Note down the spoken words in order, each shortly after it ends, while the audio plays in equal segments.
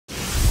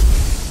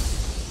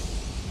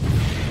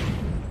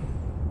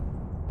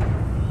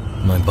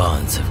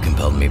bonds have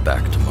compelled me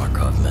back to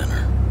Markov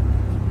Manor.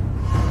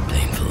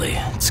 Painfully,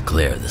 it's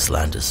clear this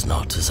land is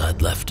not as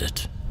I'd left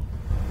it.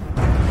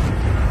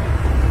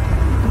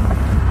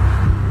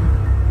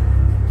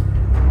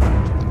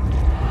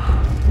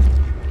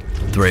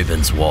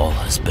 Thraben's wall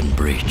has been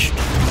breached.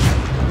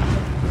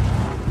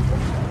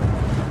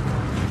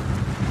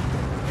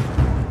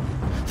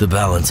 The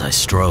balance I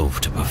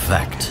strove to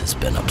perfect has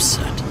been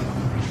upset.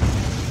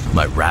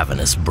 My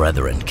ravenous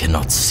brethren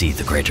cannot see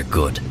the greater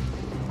good.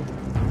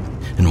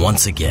 And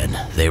once again,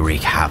 they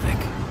wreak havoc,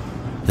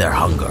 their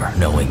hunger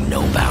knowing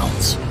no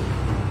bounds.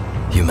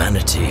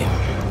 Humanity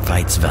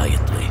fights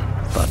valiantly,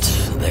 but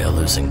they are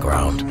losing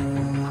ground.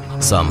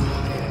 Some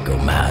go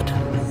mad.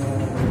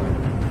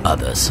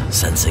 Others,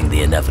 sensing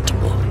the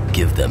inevitable,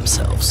 give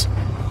themselves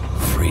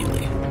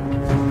freely.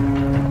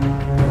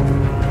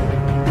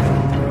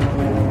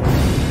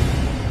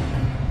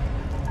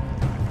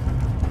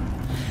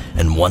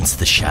 And once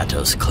the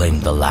shadows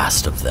claim the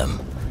last of them,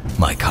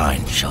 my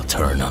kind shall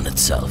turn on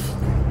itself.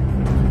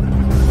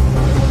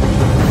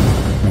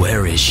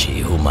 Where is she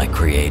whom I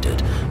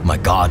created, my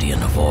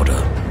guardian of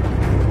order?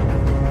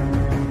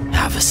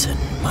 Havison,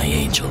 my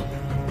angel,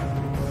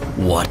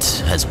 what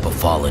has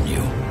befallen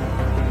you?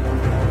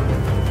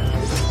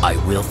 I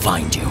will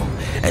find you,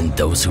 and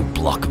those who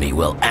block me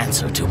will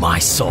answer to my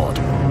sword.